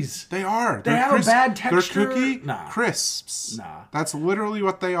cookies. They are. They have a bad texture. They're cookie crisps. Nah. That's literally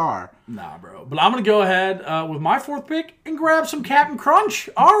what they are. Nah, bro. But I'm going to go ahead with my fourth pick and grab some Captain Crunch.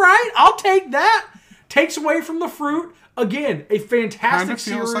 All right, I'll take that. Takes away from the fruit. Again, a fantastic cereal. Kind of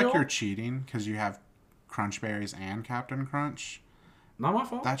feels like you're cheating because you have Crunch Berries and Captain Crunch. Not my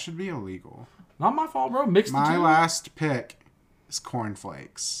fault. That should be illegal. Not my fault, bro. Mix the two. My last pick is Corn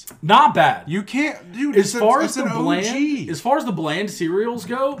Flakes. Not bad. You can't, dude. As far as the bland cereals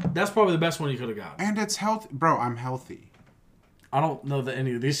go, that's probably the best one you could have got. And it's healthy, bro. I'm healthy. I don't know that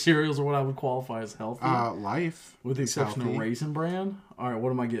any of these cereals are what I would qualify as healthy. Life, with the exception of Raisin Bran. All right, what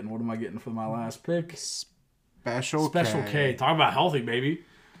am I getting? What am I getting for my last pick? Special K. Talk about healthy, baby.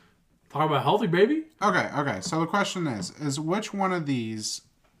 Talk about healthy, baby. Okay. So the question is which one of these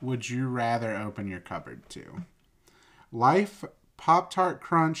would you rather open your cupboard to? Life, Pop-Tart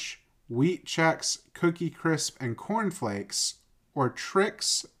Crunch, Wheat Chex, Cookie Crisp, and Corn Flakes, or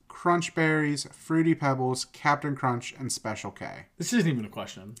Trix, Crunch Berries, Fruity Pebbles, Captain Crunch, and Special K? This isn't even a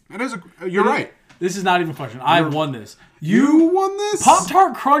question. It is. You're right. This is not even a question. I won this. You won this?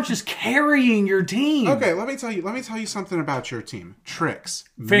 Pop-Tart Crunch is carrying your team. Okay, let me tell you something about your team. Trix.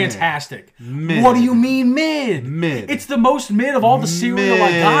 Fantastic. Mid. What do you mean mid? Mid. It's the most mid of all the cereal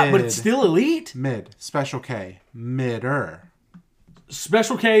I got, but it's still elite. Mid. Special K. Midder.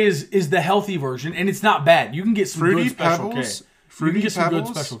 Special K is the healthy version, and it's not bad. You can get some Fruity good Special Pebbles, K. Fruity You can get some Pebbles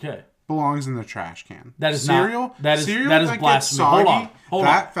good Special K. Belongs in the trash can. That is cereal. not. That is cereal that blasphemy. Soggy, Hold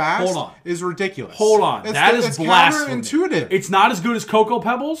that on. fast Hold on. is ridiculous. Hold on. That is blasphemy. Counterintuitive. It's not as good as Cocoa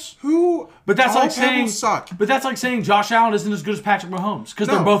Pebbles. But that's all like saying. Pebbles suck. But that's like saying Josh Allen isn't as good as Patrick Mahomes because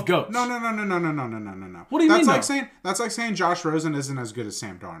they're both goats. No. What do you mean? That's like saying Josh Rosen isn't as good as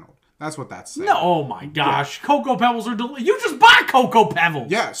Sam Darnold. That's what that's saying. No, oh my gosh. Yeah. Cocoa Pebbles are you just buy Cocoa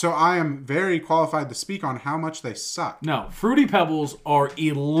Pebbles. Yeah, so I am very qualified to speak on how much they suck. No, Fruity Pebbles are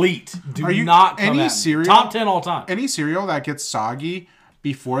elite. Not come any at cereal, me. Top 10 all time. Any cereal that gets soggy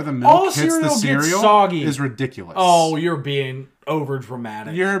before the milk hits the cereal soggy. Is ridiculous. Oh, you're being over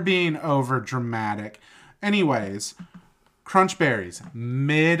dramatic. You're being over dramatic. Anyways, Crunch Berries,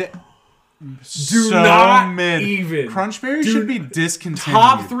 mid. Even. Crunch Berries should be discontinued.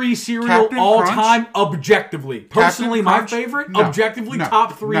 Top 3 cereal Captain all Crunch, time, objectively. Personally, my favorite, no, objectively, no,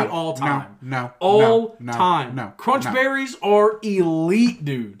 top 3 no, all time. All time. No. Crunch Berries are elite,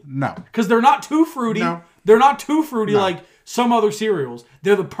 dude. No. Because they're not too fruity. No. They're not too fruity like some other cereals.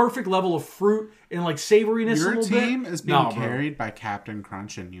 They're the perfect level of fruit and like savoriness a little bit. Your team is being carried by Captain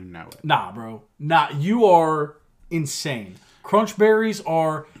Crunch and you know it. Nah, bro. You are insane. Crunch Berries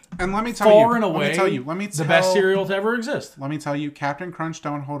are and let me tell far you, and away the best cereal to ever exist. Let me tell you, Captain Crunch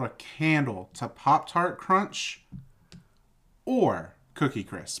don't hold a candle to Pop-Tart Crunch or Cookie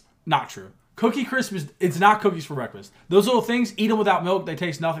Crisp. Not true. Cookie Crisp it's not cookies for breakfast. Those little things, eat them without milk, they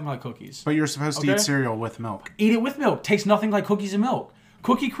taste nothing like cookies. But you're supposed to eat cereal with milk. Eat it with milk. Tastes nothing like cookies and milk.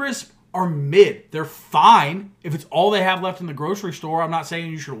 Cookie Crisp are mid. They're fine if it's all they have left in the grocery store. I'm not saying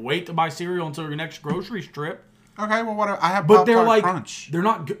you should wait to buy cereal until your next grocery trip. Okay, well, what I have, but they're like Crunch. They're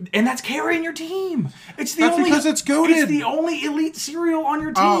not good, and that's carrying your team. It's the that's only because it's goated. It's the only elite cereal on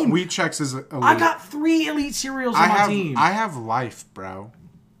your team. Wheat Chex is elite. I got 3 elite cereals on my team. I have Life, bro.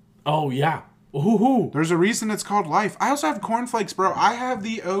 Oh yeah. Who? There's a reason it's called Life. I also have Corn Flakes, bro. I have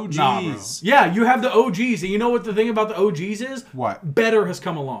the OGs. Nah, bro. Yeah, you have the OGs, and you know what the thing about the OGs is? What? Better has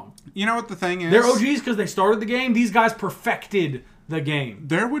come along. You know what the thing is? They're OGs because they started the game. These guys perfected the game.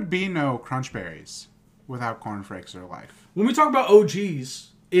 There would be no Crunch Berries without Corn Flakes or Life. When we talk about OGs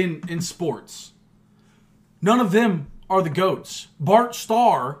in sports, none of them are the GOATs. Bart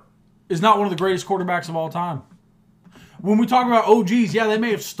Starr is not one of the greatest quarterbacks of all time. When we talk about OGs, yeah, they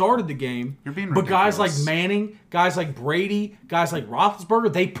may have started the game. You're being but ridiculous. Guys like Manning, guys like Brady, guys like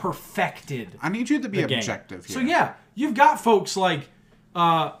Roethlisberger, they perfected I need you to be the objective game. here. So, yeah, you've got folks like,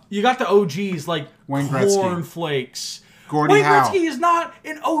 you got the OGs like Wayne Gretzky. Corn Flakes. Gordie Howe. Gretzky is not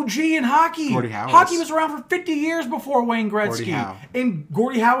an OG in hockey. Gordie Howe Hockey was around for 50 years before Wayne Gretzky. Gordie Howe. And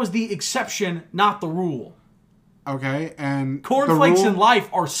Gordie Howe is the exception, not the rule. Okay, and Cornflakes in Life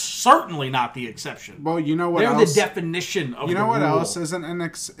are certainly not the exception. Well, you know what They're else? the definition of the rule. You know what else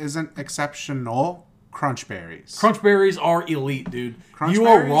isn't exceptional? Crunch Berries. Crunch Berries are elite, dude. Crunch you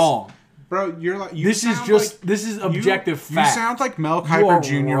Berries? are wrong. Bro, you're like this is objective fact. You sound like Mel Kiper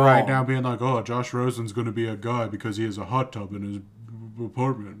Jr. right now, being like, "Oh, Josh Rosen's going to be a guy because he has a hot tub in his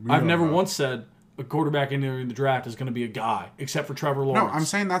apartment." I've never once said a quarterback entering the draft is going to be a guy, except for Trevor Lawrence. No, I'm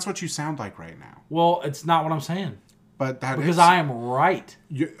saying that's what you sound like right now. Well, it's not what I'm saying. But that because I am right.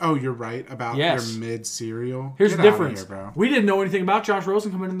 You're right about your mid cereal. Here's the difference, here, bro. We didn't know anything about Josh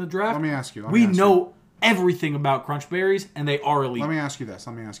Rosen coming in the draft. Let me ask you. We know everything about Crunch Berries, and they are elite. Let me ask you this.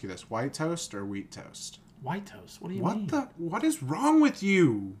 White toast or wheat toast? White toast? What do you mean? What is wrong with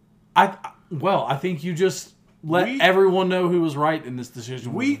you? I think you just let everyone know who was right in this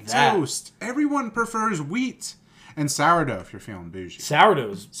decision. Wheat toast. Everyone prefers wheat. And sourdough if you're feeling bougie.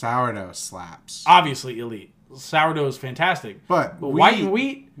 Sourdough slaps. Obviously elite. Sourdough is fantastic. But white and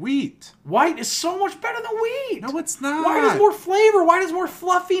wheat? White is so much better than wheat. No, it's not. White has more flavor. White has more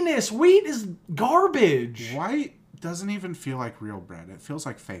fluffiness. Wheat is garbage. White doesn't even feel like real bread. It feels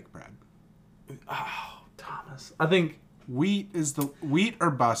like fake bread. Oh, Thomas. I think wheat is the wheat or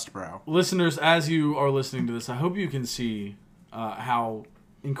bust, bro. Listeners, as you are listening to this, I hope you can see how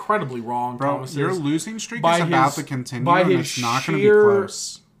incredibly wrong Thomas is. Your losing streak is about to continue, and it's not going to be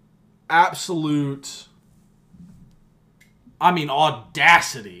close. absolute,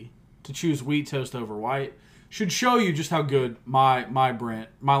 audacity to choose wheat toast over white should show you just how good my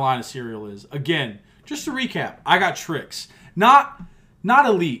line of cereal is. Again, just to recap, I got Trix. Not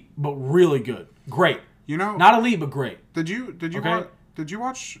elite, but really good. Great. Not elite, but great. Did you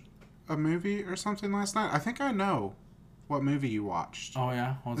watch a movie or something last night? I think I know what movie you watched. Oh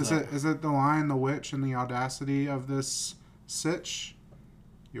yeah, Is it The Lion, the Witch, and the Audacity of this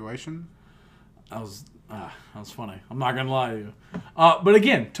situation? That was funny. I'm not gonna lie to you. But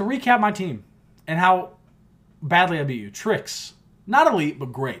again, to recap my team and how badly I beat you. Trix, not elite,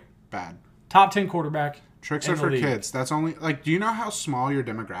 but great. Bad. Top 10 quarterback. Tricks are for kids. That's only do you know how small your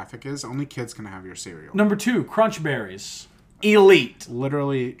demographic is? Only kids can have your cereal. Number 2, Crunch Berries. Elite.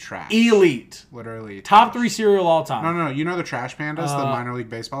 Literally trash. Elite. Literally top trash. 3 cereal all time. No. You know the Trash Pandas, the minor league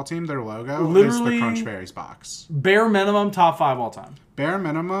baseball team? Their logo is the Crunch Berries box. Bare minimum, top 5 all time. Bare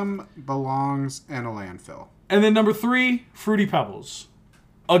minimum belongs in a landfill. And then number 3, Fruity Pebbles.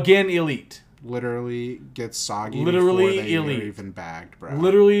 Again, elite. Literally gets soggy before they elite. Are even bagged, bro.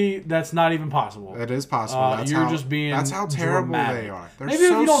 Literally, that's not even possible. It is possible. That's how terrible dramatic. they are. Maybe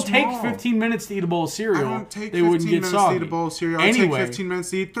if you don't take 15 minutes to eat a bowl of cereal, they wouldn't get soggy. To eat a bowl of cereal. Anyway, I take 15 minutes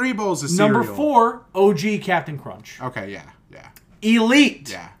to eat 3 bowls of cereal. Number 4, OG Captain Crunch. Okay, yeah.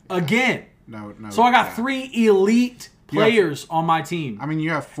 Elite. Yeah. Again. No. So I got 3 elite players on my team. I mean, you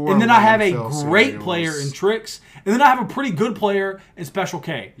have 4. And then I have a great player in Trix. And then I have a pretty good player in Special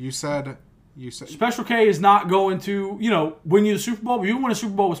K. You said Special K is not going to, win you the Super Bowl. But you can win a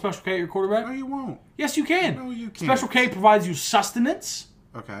Super Bowl with Special K at your quarterback. No, you won't. Yes, you can. No, you can't. Special K provides you sustenance.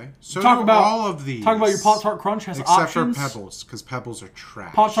 Okay. So talk about all of these. Talk about your Pop-Tart Crunch has options. Except for Pebbles, because Pebbles are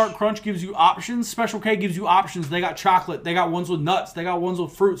trash. Pop-Tart Crunch gives you options. Special K gives you options. They got chocolate. They got ones with nuts. They got ones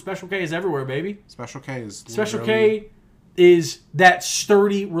with fruit. Special K is everywhere, baby. Special K is that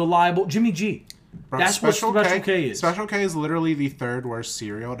sturdy, reliable Jimmy G. Bro, that's what Special K is. Special K is literally the 3rd worst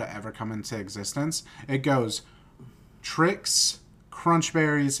cereal to ever come into existence. It goes Trix, Crunch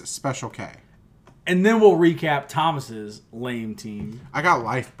Berries, Special K. And then we'll recap Thomas's lame team. I got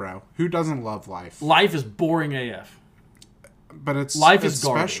Life, bro. Who doesn't love Life? Life is boring AF. But it's garbage.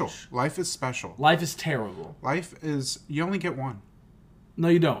 Special. Life is special. Life is terrible. Life is you only get one. No,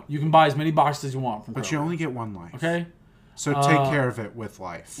 you don't. You can buy as many boxes as you want from Kroger. But you only get one life. Okay? So take care of it with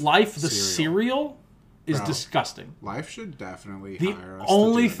Life. Life, the cereal is disgusting. Life should definitely hire us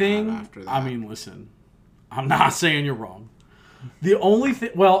only to do thing, after that. I mean, listen, I'm not saying you're wrong. The only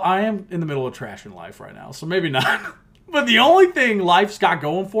thing, well, I am in the middle of trashing Life right now, so maybe not. But the only thing Life's got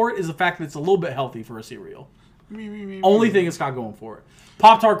going for it is the fact that it's a little bit healthy for a cereal. Only thing it's got going for it.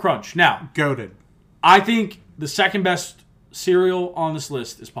 Pop-Tart Crunch. Now, goated. I think the second best cereal on this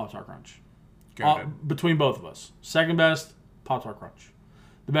list is Pop-Tart Crunch. Between both of us. Second best, Pop-Tart Crunch.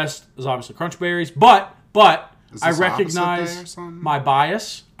 The best is obviously Crunch Berries, but I recognize my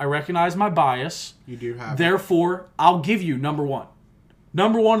bias. You do have Therefore, I'll give you number 1.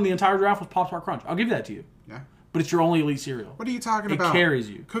 Number 1 in the entire draft was Pop-Tart Crunch. I'll give that to you. Yeah. But it's your only elite cereal. What are you talking about? It carries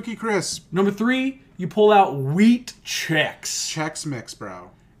you. Cookie Crisp. Number 3, you pull out Wheat Chex. Chex Mix,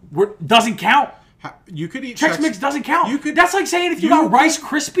 bro. Doesn't count. You could eat Chex Mix doesn't count. That's like saying if you got Rice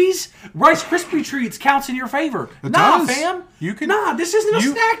Krispies, Rice Krispie treats counts in your favor. Fam. This isn't a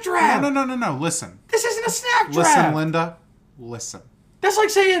snack draft. No. Listen. This isn't a snack draft. Listen, Linda. Listen. That's like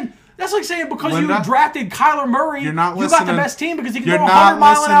saying because Linda, you drafted Kyler Murray, you got the best team because he can throw a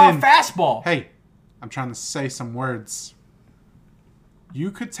 100-mile-an-hour fastball. Hey, I'm trying to say some words. You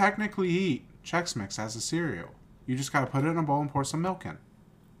could technically eat Chex Mix as a cereal. You just got to put it in a bowl and pour some milk in.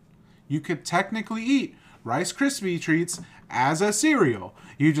 You could technically eat Rice Krispie treats as a cereal.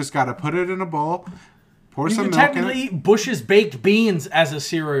 You just got to put it in a bowl, pour some milk in it. You could technically eat Bush's baked beans as a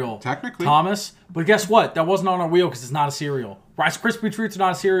cereal. Technically. Thomas. But guess what? That wasn't on our wheel because it's not a cereal. Rice Krispie treats are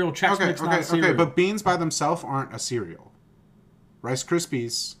not a cereal. Chex Mix not a cereal. Okay, but beans by themselves aren't a cereal. Rice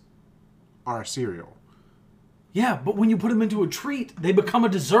Krispies are a cereal. Yeah, but when you put them into a treat, they become a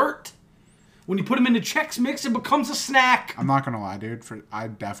dessert. When you put them into Chex Mix, it becomes a snack. I'm not going to lie, dude. I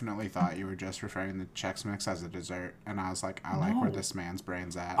definitely thought you were just referring to Chex Mix as a dessert. And I was like, I like where this man's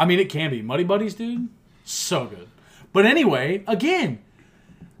brain's at. I mean, it can be. Muddy Buddies, dude. So good. But anyway, again.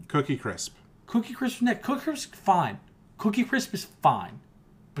 Cookie Crisp. Cookie Crisp, Cookie Crisp, fine. Cookie Crisp is fine.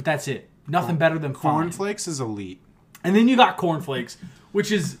 But that's it. Nothing better than fine. Cornflakes is elite. And then you got Cornflakes,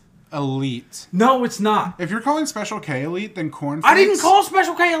 which is... elite. No, it's not. If you're calling Special K elite, then Cornflakes... I didn't call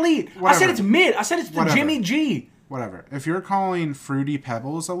Special K elite. Whatever. I said it's mid. I said it's the Jimmy G. Whatever. If you're calling Fruity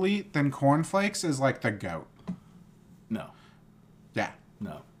Pebbles elite, then Cornflakes is like the GOAT. No. Yeah.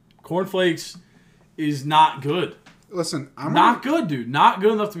 No. Cornflakes is not good. Listen, not good, dude. Not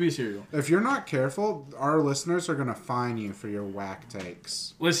good enough to be cereal. If you're not careful, our listeners are gonna fine you for your whack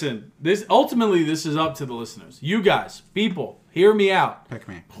takes. Listen, this is up to the listeners. You guys, people, hear me out. Pick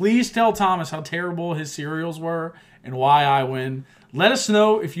me. Please tell Thomas how terrible his cereals were and why I win. Let us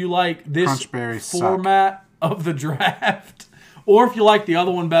know if you like this format of the draft, or if you like the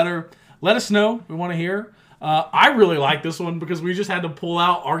other one better. Let us know. We want to hear. I really like this one because we just had to pull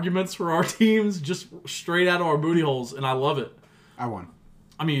out arguments for our teams just straight out of our booty holes, and I love it. I won.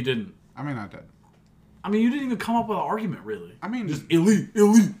 I mean, you didn't. I mean, I did. I mean, you didn't even come up with an argument, really. I mean, just elite. It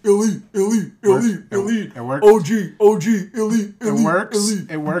works. OG, elite. It works.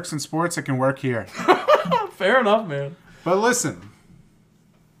 Elite. It works in sports. It can work here. Fair enough, man. But listen,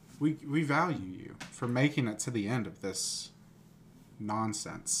 we value you for making it to the end of this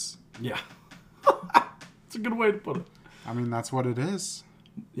nonsense. Yeah. It's a good way to put it. I mean, that's what it is.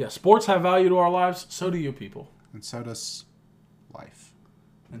 Yeah, sports have value to our lives. So do you people. And so does life.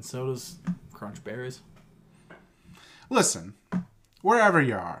 And so does Crunch Berries. Listen, wherever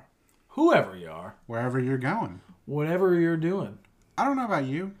you are. Whoever you are. Wherever you're going. Whatever you're doing. I don't know about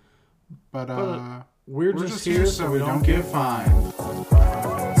you, but we're just here so we don't get fined.